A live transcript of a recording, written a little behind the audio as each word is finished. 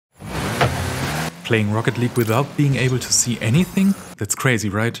Playing Rocket League without being able to see anything? That's crazy,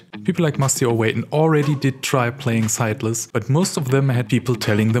 right? People like Musty or Waitin already did try playing sightless, but most of them had people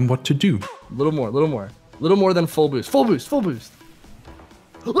telling them what to do. A little more, little more. Little more than full boost. Full boost, full boost.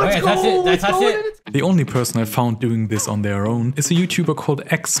 Let's go! I touched it. The only person I found doing this on their own is a YouTuber called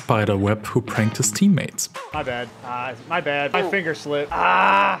XSpiderWeb who pranked his teammates. My bad. My bad. My finger slipped.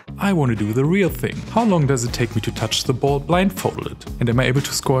 Ah! I want to do the real thing. How long does it take me to touch the ball blindfolded? And am I able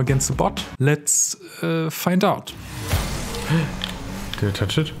to score against the bot? Let's find out. Did I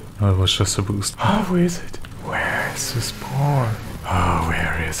touch it? No, it was just a boost. Oh, where is it? Where is this ball? Oh,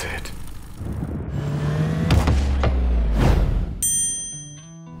 where is it?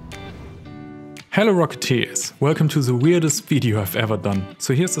 Hello Rocketeers, welcome to the weirdest video I've ever done.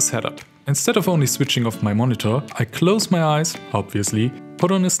 So here's the setup. Instead of only switching off my monitor, I close my eyes, obviously,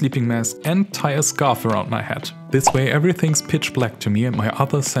 put on a sleeping mask and tie a scarf around my head. This way everything's pitch black to me and my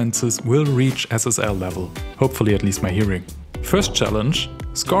other senses will reach SSL level. Hopefully at least my hearing. First challenge,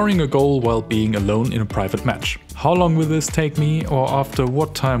 scoring a goal while being alone in a private match. How long will this take me, or after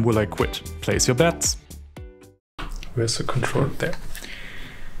what time will I quit? Place your bets. Where's the control? There.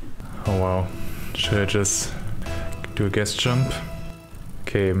 Oh wow. Should I just do a guess jump?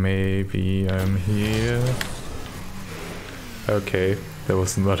 Okay, maybe I'm here. Okay, that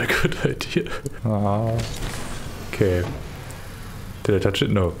was not a good idea. Okay. Did I touch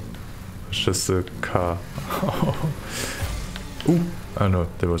it? No. It's just a car. Ooh. Oh no,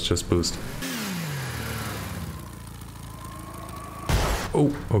 that was just boost.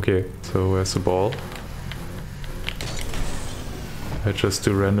 Oh, okay. So where's the ball? I just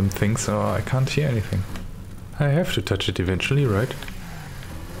do random things, so I can't hear anything. I have to touch it eventually, right?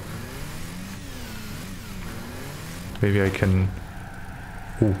 Maybe I can...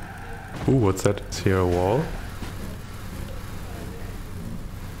 Ooh. Ooh, what's that? Is here a wall?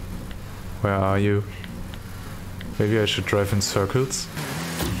 Where are you? Maybe I should drive in circles.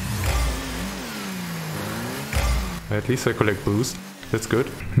 At least I collect boost. That's good.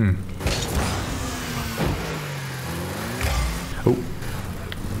 Oh.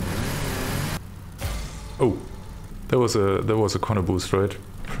 Oh. That was a corner boost, right?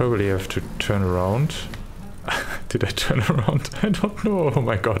 Probably have to turn around. Did I turn around? I don't know. Oh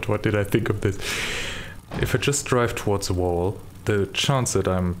my god, what did I think of this? If I just drive towards a wall, the chance that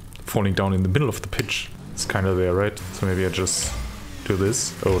I'm falling down in the middle of the pitch is kind of there, right? So maybe I just do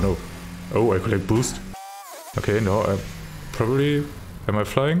this. Oh no. Oh, I collect boost. Okay, no, I probably... Am I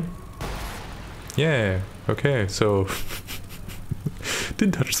flying? Yeah, okay, so...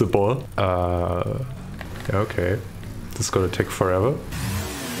 Didn't touch the ball. Okay. This is gonna take forever.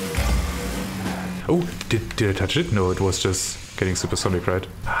 Oh, did I touch it? No, it was just getting supersonic, right?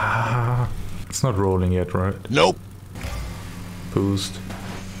 It's not rolling yet, right? Nope. Boost.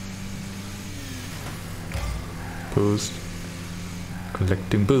 Boost.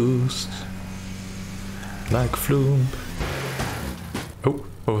 Collecting boost. Like Flume. Oh,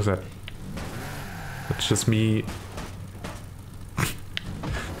 what was that? That's just me.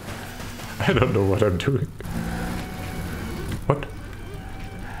 I don't know what I'm doing. What?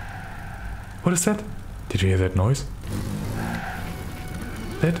 What is that? Did you hear that noise?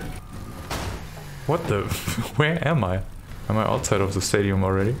 That? What the? Where am I? Am I outside of the stadium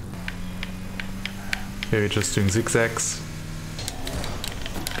already? Maybe just doing zigzags.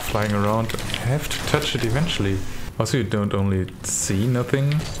 Flying around. I have to touch it eventually. Also, you don't only see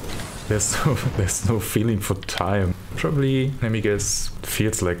nothing. There's no feeling for time. Probably, let me guess,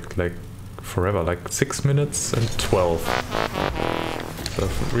 feels like forever, like 6 minutes and 12. So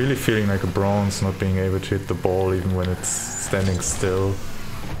really feeling like a bronze, not being able to hit the ball even when it's standing still.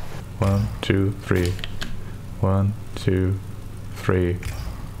 1, 2, 3. 1, 2, 3.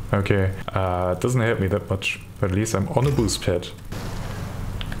 Okay, it doesn't help me that much, but at least I'm on a boost pad.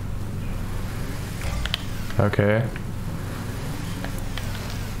 Okay.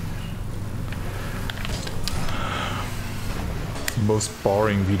 Most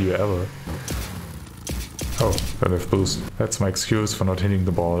boring video ever. Oh, don't have boost. That's my excuse for not hitting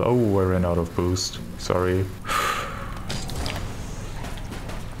the ball. Oh, I ran out of boost. Sorry.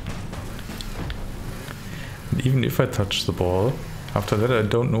 And even if I touch the ball, after that I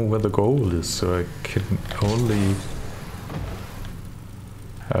don't know where the goal is, so I can only...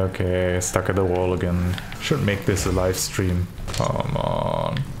 Okay, stuck at the wall again. Should make this a live stream. Come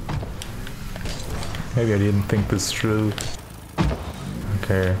on. Maybe I didn't think this through.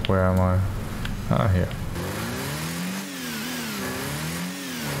 Okay, where am I? Ah, here.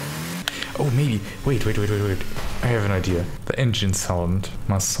 Oh, maybe. Wait. I have an idea. The engine sound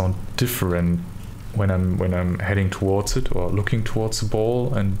must sound different when I'm heading towards it or looking towards the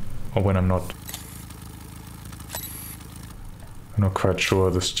ball, or when I'm not. I'm not quite sure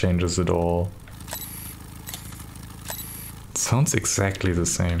this changes it all. It sounds exactly the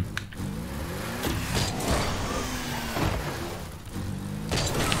same.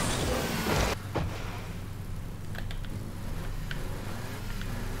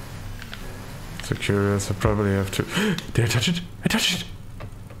 So curious, I probably have to... Did I touch it? I touched it!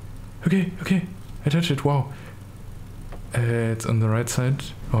 Okay, okay, I touched it, wow. It's on the right side.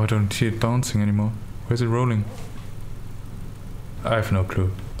 Oh, I don't hear it bouncing anymore. Where's it rolling? I have no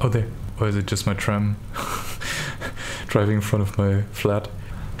clue. Oh, there. Or is it just my tram driving in front of my flat?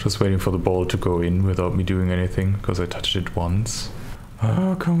 Just waiting for the ball to go in without me doing anything because I touched it once.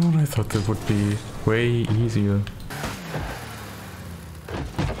 Oh, come on. I thought that would be way easier.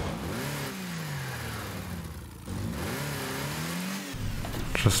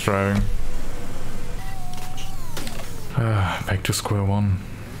 Just driving. Back to square one.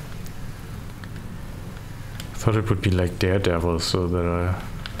 I thought it would be like Daredevil so that I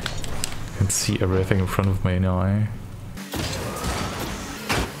can see everything in front of my inner eye.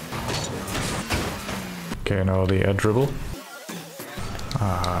 Okay, now the air dribble.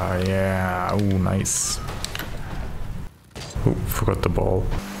 Ah, yeah. Ooh, nice. Ooh, forgot the ball.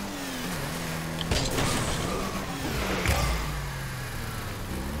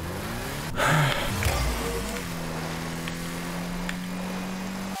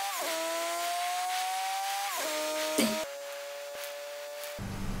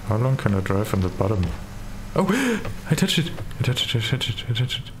 How long can I drive on the bottom? Oh, I touched it! I touched it, I touched it, I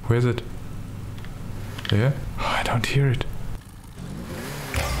touched it. Where is it? There? Oh, I don't hear it.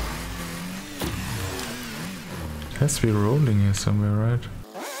 It has to be rolling here somewhere, right?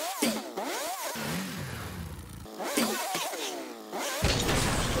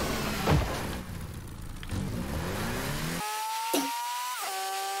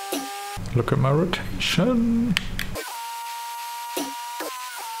 Look at my rotation!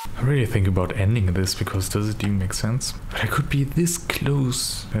 I really think about ending this because does it even make sense? But I could be this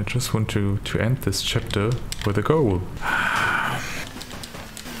close. I just want to end this chapter with a goal.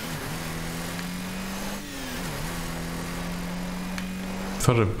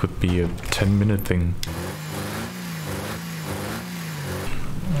 Thought it would be a 10-minute thing.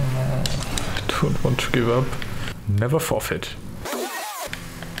 I don't want to give up. Never forfeit.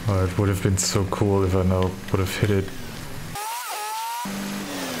 Oh, it would have been so cool if I now would have hit it.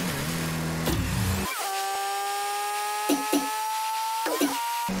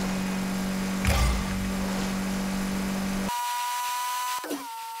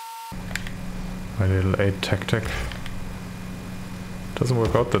 My little 8 tactic. Doesn't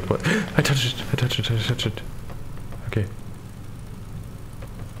work out that way. I touched it, I touched it, I touched it. Okay.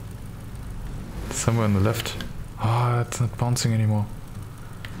 Somewhere on the left. Ah, oh, it's not bouncing anymore.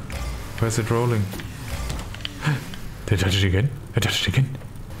 Where's it rolling? Did I touch it again? I touched it again.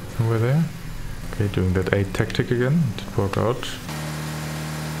 Somewhere there. Okay, doing that 8 tactic again. It didn't work out.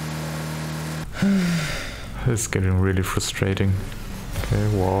 It's getting really frustrating. Okay,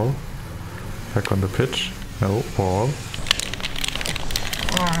 wall. Back on the pitch. No, wall.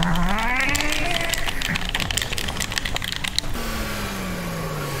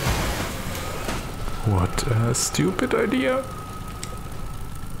 What a stupid idea.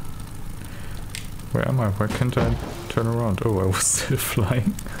 Where am I? Why can't I turn around? Oh, I was still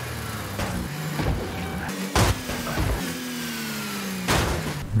flying.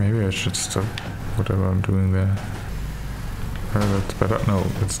 Maybe I should stop whatever I'm doing there. That's better. No,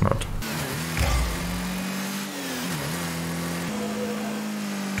 it's not.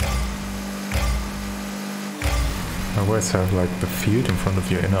 I always have like the field in front of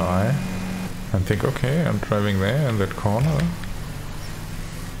your inner eye and think, okay, I'm driving there in that corner.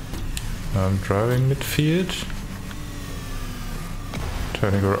 I'm driving midfield.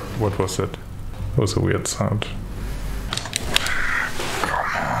 Turning around. What was that? That was a weird sound.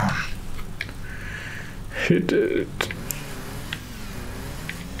 Come on. Hit it.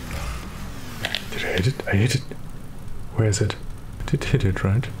 Did I hit it? I hit it. Where is it? I did hit it,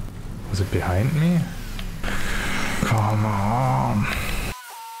 right? Was it behind me? Come on.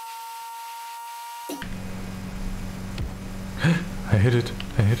 I hit it.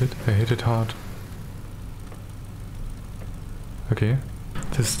 I hit it. I hit it hard. Okay.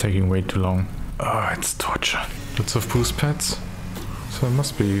 This is taking way too long. Oh, it's torture. Lots of boost pads. So it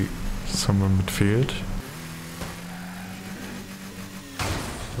must be somewhere midfield.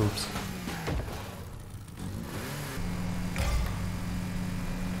 Oops.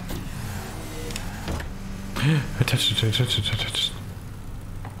 I touched it, I touched it, I touched it.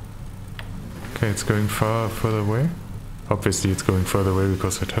 Okay, it's going further away. Obviously it's going further away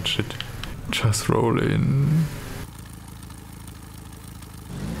because I touched it. Just roll in.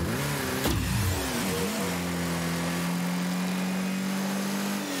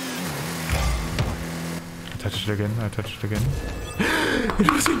 touched it again. I touched it again.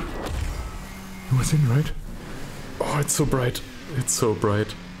 It was in. It was in, right? Oh, it's so bright. It's so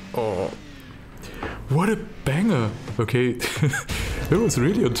bright. Oh. What a banger. Okay. It was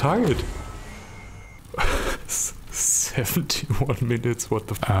really on target. 71 minutes, what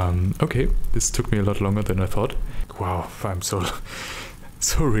the okay, this took me a lot longer than I thought. Wow, I'm so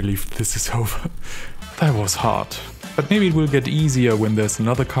relieved this is over. That was hard. But maybe it will get easier when there's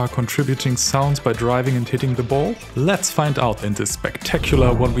another car contributing sounds by driving and hitting the ball. Let's find out in this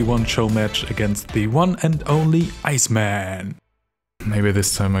spectacular 1v1 show match against the one and only Iceman. Maybe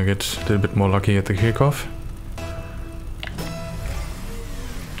this time I get a little bit more lucky at the kickoff.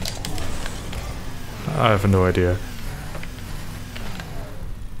 I have no idea.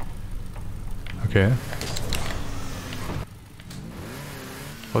 Okay.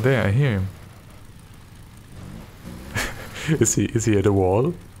 Oh, there, I hear him. Is he at a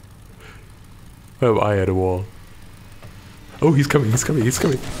wall? Oh, I at a wall. Oh, he's coming. So,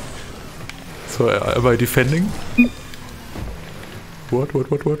 am I defending? What?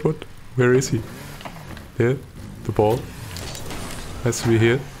 Where is he? There? The ball? Has to be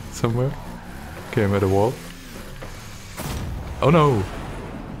here, somewhere. Okay, I'm at a wall. Oh no!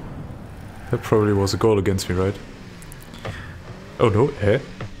 That probably was a goal against me, right? Oh no, eh?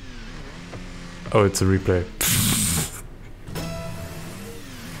 Oh, it's a replay.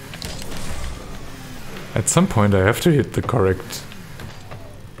 At some point I have to hit the correct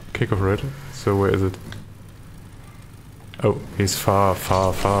kickoff, right? So where is it? Oh, he's far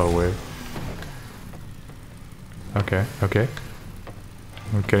away. Okay.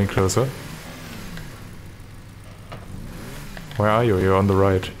 I'm getting closer. Where are you? You're on the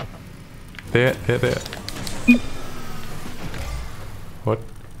right. There. What?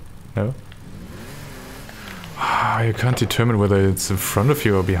 No? Ah, you can't determine whether it's in front of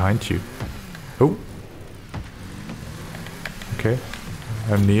you or behind you. Oh. Okay.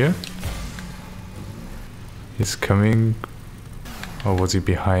 I'm near. He's coming. Or was he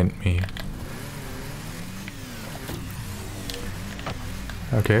behind me?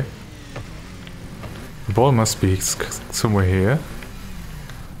 Okay. The ball must be somewhere here.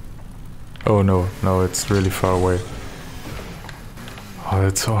 Oh no, it's really far away. Oh,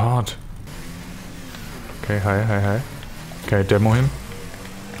 that's so hard. Okay, hi. Can I demo him?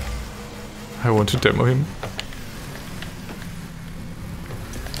 I want to demo him.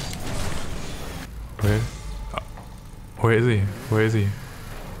 Where is he?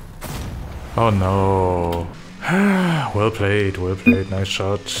 Oh no. Well played, nice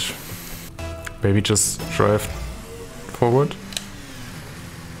shot. Maybe just drive forward?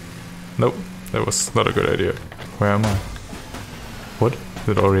 Nope, that was not a good idea. Where am I? What? Is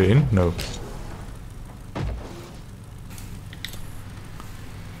it already in? No.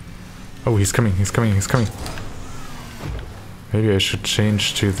 Oh, he's coming. Maybe I should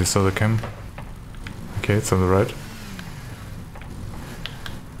change to this other cam. Okay, it's on the right.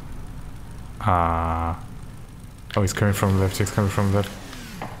 Oh, he's coming from the left,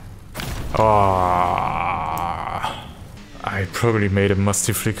 I probably made a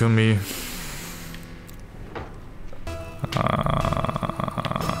musty flick on me.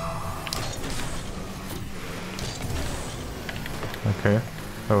 Okay,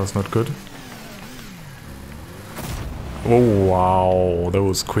 that was not good. Oh wow, that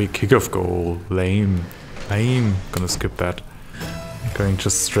was quick kickoff goal. Lame. Gonna skip that. Going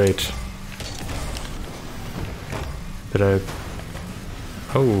just straight. Did I...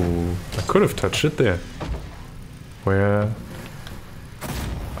 Oh, I could have touched it there. Where...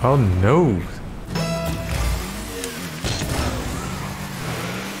 Oh no!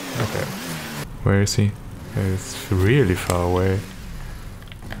 Okay. Where is he? It's really far away.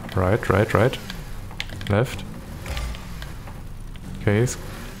 Right. Left. Okay, he's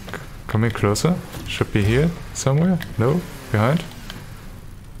coming closer. Should be here somewhere. No? Behind?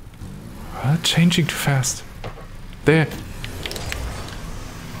 Changing too fast. There!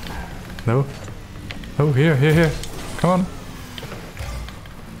 No? Oh, here. Come on.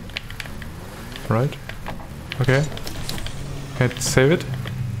 Right. Okay. Can't save it.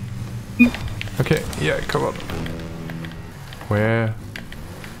 Okay, yeah, come on. Where?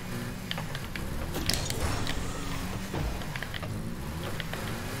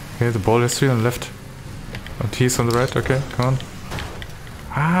 Okay, the ball is here on the left. And he's on the right, okay, come on.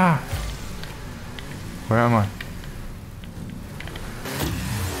 Ah! Where am I?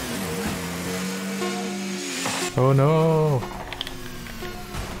 Oh no!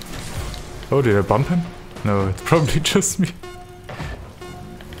 Oh, did I bump him? No, it's probably just me.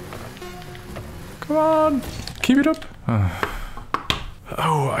 Come on! Keep it up!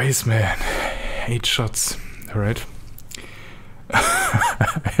 Oh, Iceman. 8 shots. Alright.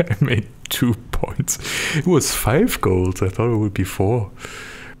 I made 2 points. It was 5 goals. I thought it would be 4.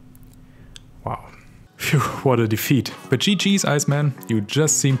 Wow. Phew, what a defeat. But GG's, Iceman, you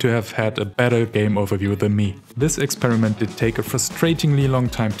just seem to have had a better game overview than me. This experiment did take a frustratingly long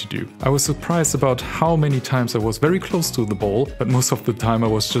time to do. I was surprised about how many times I was very close to the ball, but most of the time I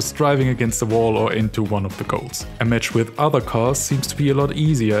was just driving against the wall or into one of the goals. A match with other cars seems to be a lot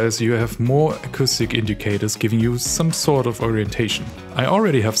easier as you have more acoustic indicators giving you some sort of orientation. I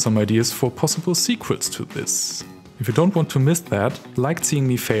already have some ideas for possible sequels to this. If you don't want to miss that, liked seeing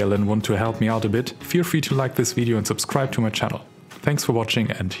me fail and want to help me out a bit, feel free to like this video and subscribe to my channel. Thanks for watching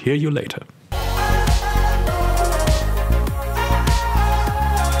and hear you later.